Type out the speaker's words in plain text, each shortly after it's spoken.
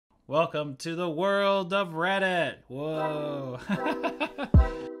Welcome to the world of Reddit. Whoa.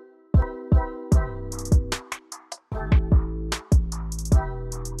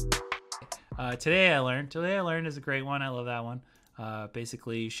 Today I learned is a great one. I love that one.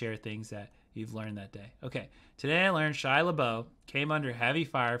 Basically, you share things that you've learned that day. Okay, today I learned Shia LaBeouf came under heavy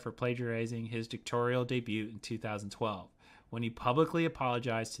fire for plagiarizing his directorial debut in 2012 when he publicly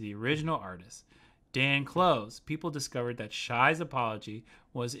apologized to the original artist. Dan Close, people discovered that Shia's apology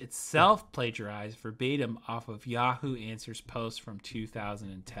was itself plagiarized verbatim off of Yahoo Answers post from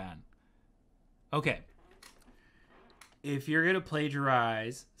 2010. Okay, if you're going to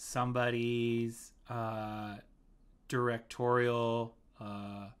plagiarize somebody's directorial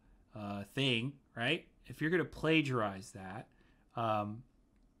thing, right? If you're going to plagiarize that, and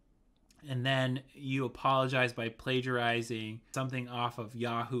then you apologize by plagiarizing something off of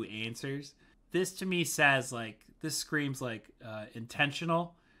Yahoo Answers, this to me says this screams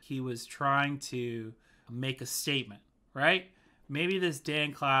intentional. He was trying to make a statement, right? Maybe this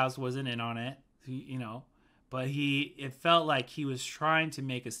Dan Clowes wasn't in on it, but it felt like he was trying to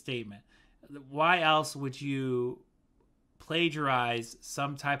make a statement. Why else would you plagiarize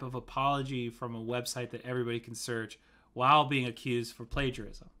some type of apology from a website that everybody can search while being accused for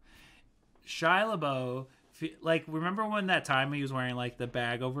plagiarism? Shia LaBeouf, remember when that time he was wearing the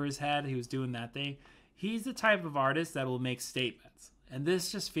bag over his head? He was doing that thing. He's the type of artist that will make statements. And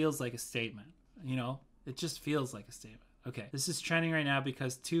this just feels like a statement. It just feels like a statement. Okay, this is trending right now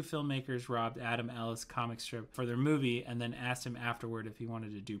because two filmmakers robbed Adam Ellis comic strip for their movie and then asked him afterward if he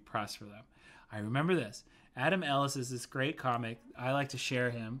wanted to do press for them. I remember this. Adam Ellis is this great comic. I like to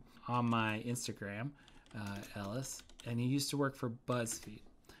share him on my Instagram, Ellis, and he used to work for BuzzFeed.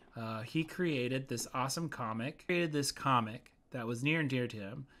 He created this awesome comic, that was near and dear to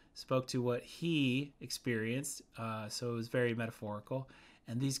him, spoke to what he experienced, so it was very metaphorical.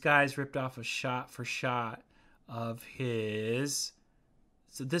 And these guys ripped off a shot for shot of his.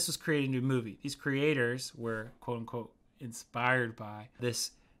 So this was created a new movie. These creators were quote unquote inspired by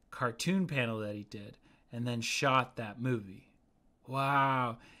this cartoon panel that he did and then shot that movie.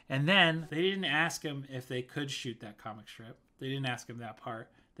 Wow. And then they didn't ask him if they could shoot that comic strip. They didn't ask him that part.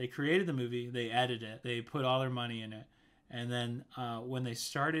 They created the movie, they edited it, they put all their money in it. And then when they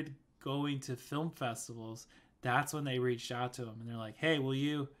started going to film festivals, that's when they reached out to him and they're like, hey, will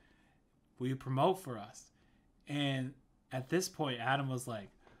you promote for us? And at this point, Adam was like,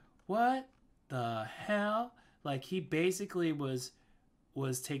 what the hell? He basically was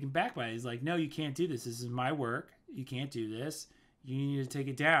taken back by it. He's like, no, you can't do this. This is my work. You can't do this. You need to take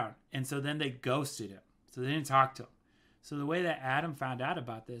it down. And so then they ghosted him. So they didn't talk to him. So the way that Adam found out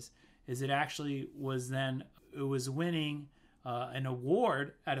about this is it actually was winning an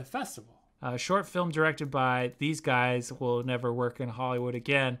award at a festival. A short film directed by these guys will never work in Hollywood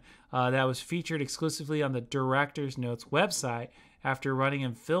again. That was featured exclusively on the Director's Notes website after running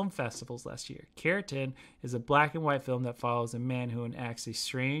in film festivals last year. Keratin is a black and white film that follows a man who enacts a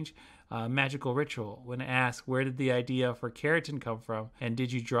strange magical ritual. When asked where did the idea for Keratin come from and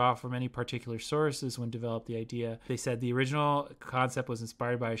did you draw from any particular sources when developed the idea, they said the original concept was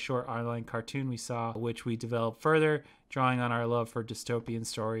inspired by a short online cartoon we saw, which we developed further, drawing on our love for dystopian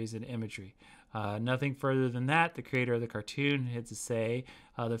stories and imagery. Nothing further than that. The creator of the cartoon had to say,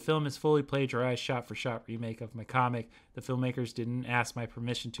 the film is fully plagiarized shot-for-shot remake of my comic. The filmmakers didn't ask my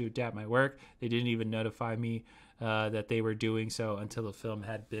permission to adapt my work. They didn't even notify me that they were doing so until the film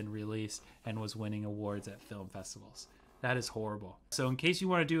had been released and was winning awards at film festivals. That is horrible. So in case you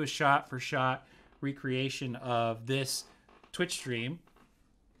want to do a shot-for-shot recreation of this Twitch stream,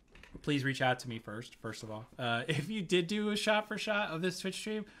 please reach out to me first of all. If you did do a shot-for-shot of this Twitch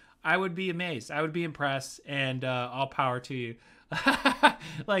stream, I would be amazed. I would be impressed, and all power to you.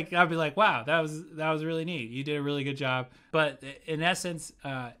 I'd be like, wow, that was really neat. You did a really good job. But in essence,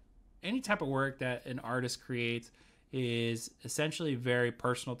 any type of work that an artist creates is essentially very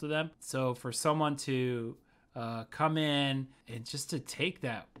personal to them. So for someone to come in and just to take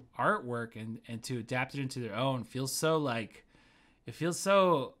that artwork and to adapt it into their own feels so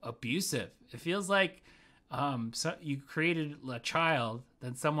abusive. It feels like so you created a child,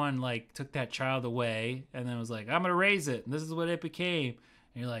 then someone took that child away and then was like, I'm gonna raise it and this is what it became,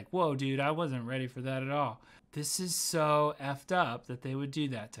 and you're like, whoa dude, I wasn't ready for that at all. This is so effed up that they would do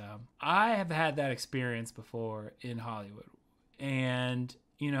that to him. I have had that experience before in Hollywood, and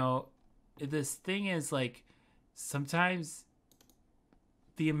this thing is sometimes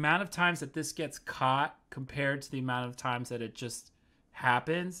the amount of times that this gets caught compared to the amount of times that it just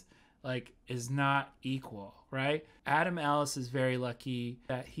happens is not equal, right? Adam Ellis is very lucky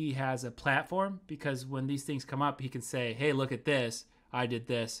that he has a platform, because when these things come up, he can say, hey, look at this. I did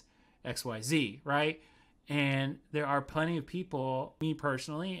this. XYZ, right? And there are plenty of people, me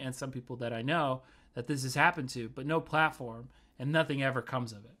personally, and some people that I know, that this has happened to, but no platform, and nothing ever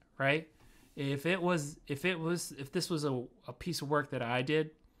comes of it, right? If this was a piece of work that I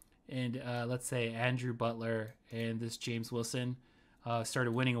did, and let's say Andrew Butler and this James Wilson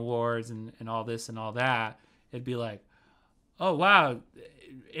started winning awards and all this and all that, it'd be like, oh wow,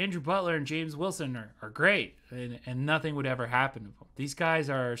 Andrew Butler and James Wilson are great, and nothing would ever happen to them. These guys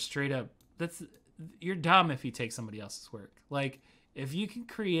are straight up, you're dumb if you take somebody else's work. Like, if you can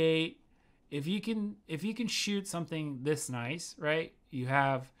create, if you can shoot something this nice, right? You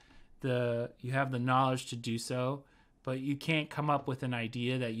have the knowledge to do so, but you can't come up with an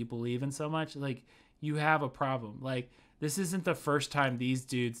idea that you believe in so much. Like, you have a problem. Like, this isn't the first time these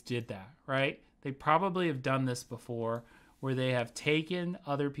dudes did that, right? They probably have done this before, where they have taken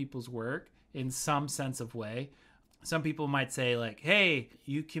other people's work in some sense of way. Some people might say, like, hey,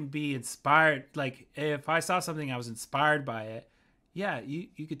 you can be inspired. Like, if I saw something, I was inspired by it. Yeah,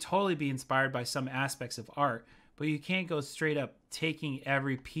 you could totally be inspired by some aspects of art, but you can't go straight up taking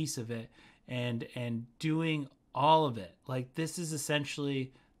every piece of it and doing all of it. Like, this is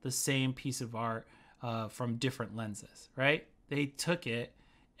essentially the same piece of art from different lenses, right? They took it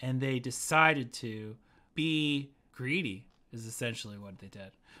and they decided to be greedy, is essentially what they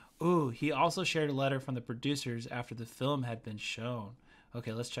did. Ooh, he also shared a letter from the producers after the film had been shown.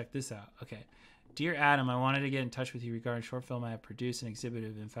 Okay, let's check this out. Okay. Dear Adam, I wanted to get in touch with you regarding a short film I have produced and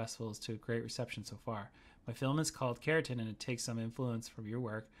exhibited in festivals to a great reception so far. My film is called Keratin, and it takes some influence from your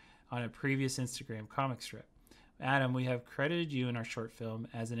work on a previous Instagram comic strip. Adam, we have credited you in our short film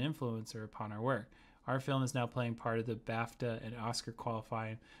as an influencer upon our work. Our film is now playing part of the BAFTA and Oscar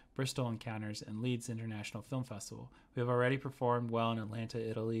qualifying Bristol Encounters and Leeds International Film Festival. We have already performed well in Atlanta,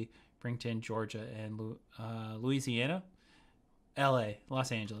 Italy, Brington, Georgia, and Louisiana, LA,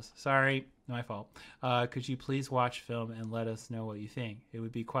 Los Angeles. Sorry, my fault. Could you please watch film and let us know what you think? It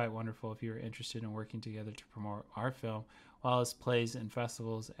would be quite wonderful if you were interested in working together to promote our film while it plays in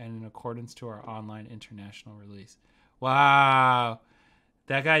festivals and in accordance to our online international release. Wow.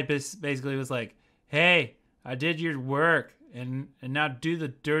 That guy basically was like, hey, I did your work and now do the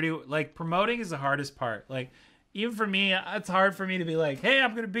dirty, like, promoting is the hardest part. Like, even for me, it's hard for me to be like, hey,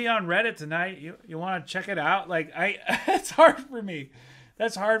 I'm going to be on Reddit tonight. You want to check it out? Like, it's hard for me.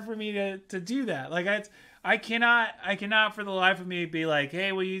 That's hard for me to do that. Like, I cannot for the life of me be like,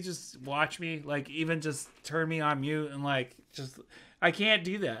 hey, will you just watch me? Like, even just turn me on mute and like, just, I can't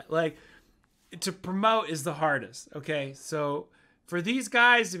do that. Like, to promote is the hardest. Okay. So for these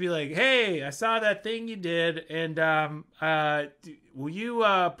guys to be like, hey, I saw that thing you did, and will you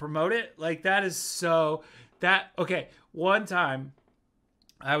promote it? Like, that is so okay. One time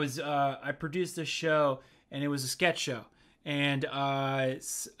I produced a show, and it was a sketch show. And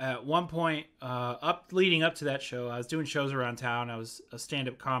at one point, leading up to that show, I was doing shows around town. I was a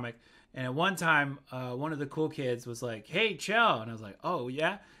stand-up comic. And at one time, one of the cool kids was like, hey, Xchel. And I was like, oh,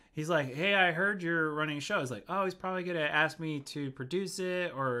 yeah? He's like, hey, I heard you're running a show. I was like, oh, he's probably going to ask me to produce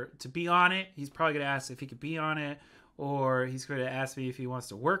it or to be on it. He's probably going to ask if he could be on it, or he's going to ask me if he wants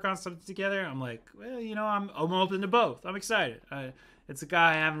to work on something together. I'm like, well, you know, I'm open to both. I'm excited. It's a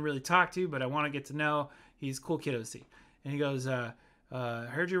guy I haven't really talked to, but I want to get to know. He's a cool kid to see. And he goes,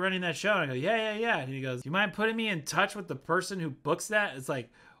 heard you're running that show. And I go, yeah. And he goes, you mind putting me in touch with the person who books that? It's like,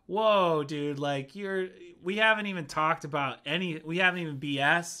 whoa, dude, like, we haven't even talked about we haven't even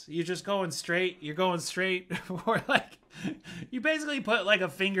BS. You're just going straight. You're going straight for, like, you basically put like a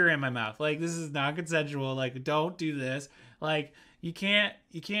finger in my mouth. Like, this is not consensual. Like, don't do this. Like, you can't,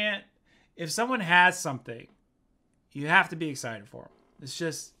 if someone has something, you have to be excited for them. It's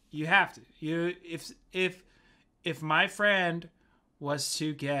just, you have to. If my friend was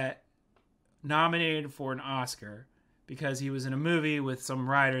to get nominated for an Oscar because he was in a movie with some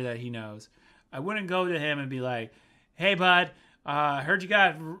writer that he knows, I wouldn't go to him and be like, hey, bud, I heard you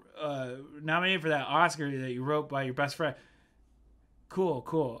got nominated for that Oscar that you wrote by your best friend.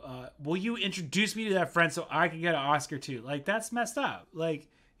 Cool. Will you introduce me to that friend so I can get an Oscar too? Like, that's messed up. Like,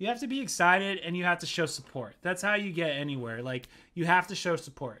 you have to be excited and you have to show support. That's how you get anywhere. Like, you have to show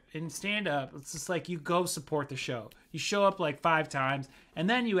support. In stand-up, it's just like you go support the show. You show up like 5 times and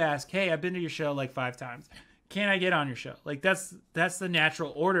then you ask, hey, I've been to your show like 5 times. Can I get on your show? Like, that's the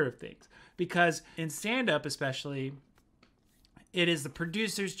natural order of things. Because in stand-up especially, it is the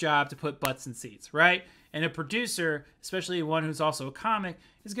producer's job to put butts in seats, right? And a producer, especially one who's also a comic,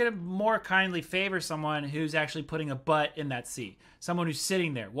 is going to more kindly favor someone who's actually putting a butt in that seat. Someone who's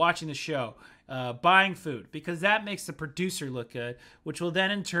sitting there, watching the show, buying food, because that makes the producer look good, which will then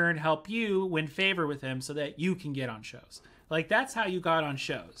in turn help you win favor with him so that you can get on shows. Like, that's how you got on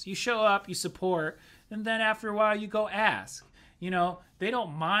shows. You show up, you support, and then after a while you go ask. You know, they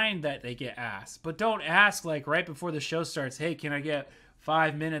don't mind that they get asked, but don't ask like right before the show starts, hey, can I get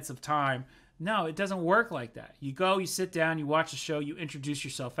 5 minutes of time? No, it doesn't work like that. You go, you sit down, you watch the show, you introduce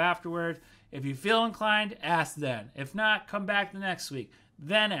yourself afterward. If you feel inclined, ask then. If not, come back the next week.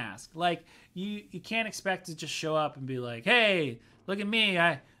 Then ask. Like, you can't expect to just show up and be like, hey, look at me.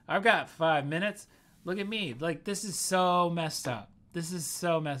 I've got 5 minutes. Look at me. Like, this is so messed up. This is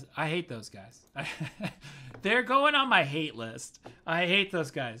so messed up. I hate those guys. They're going on my hate list. I hate those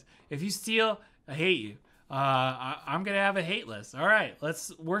guys. If you steal, I hate you. I'm going to have a hate list. All right,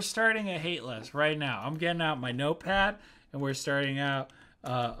 we're starting a hate list right now. I'm getting out my notepad, and we're starting out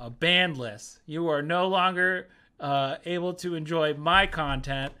a banned list. You are no longer able to enjoy my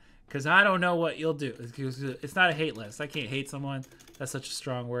content because I don't know what you'll do. It's not a hate list. I can't hate someone. That's such a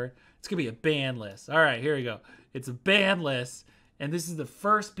strong word. It's going to be a ban list. All right, here we go. It's a ban list, and this is the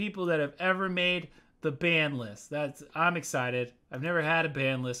first people that have ever made the ban list. I'm excited. I've never had a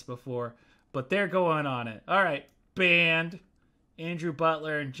ban list before, but they're going on it. All right, banned. Andrew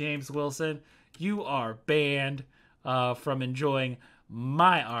Butler and James Wilson, you are banned from enjoying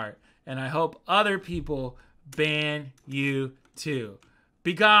my art, and I hope other people ban you too.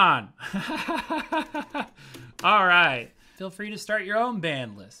 Be gone. All right. Feel free to start your own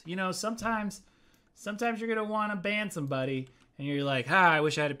ban list. You know, sometimes you're going to want to ban somebody, and you're like, I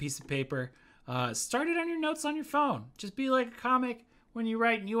wish I had a piece of paper. Start it on your notes on your phone. Just be like a comic when you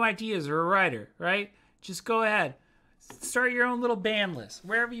write new ideas, or a writer, right? Just go ahead. Start your own little ban list.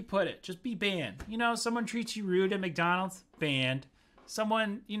 Wherever you put it, just be banned. You know, someone treats you rude at McDonald's, banned.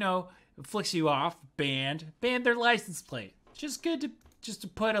 Someone, you know, flicks you off, banned. Banned their license plate. Just good to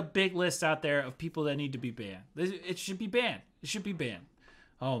put a big list out there of people that need to be banned. It should be banned. It should be banned.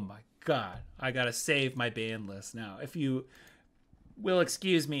 Oh my God. I gotta save my ban list now. If you will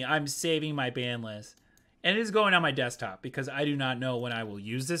excuse me, I'm saving my ban list. And it is going on my desktop because I do not know when I will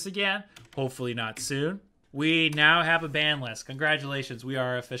use this again. Hopefully not soon. We now have a ban list. Congratulations. We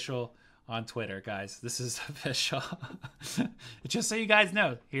are official on Twitter, guys. This is official. Just so you guys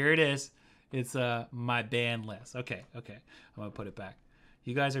know, here it is. It's my ban list. Okay. I'm going to put it back.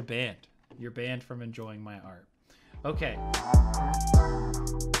 You guys are banned. You're banned from enjoying my art. Okay.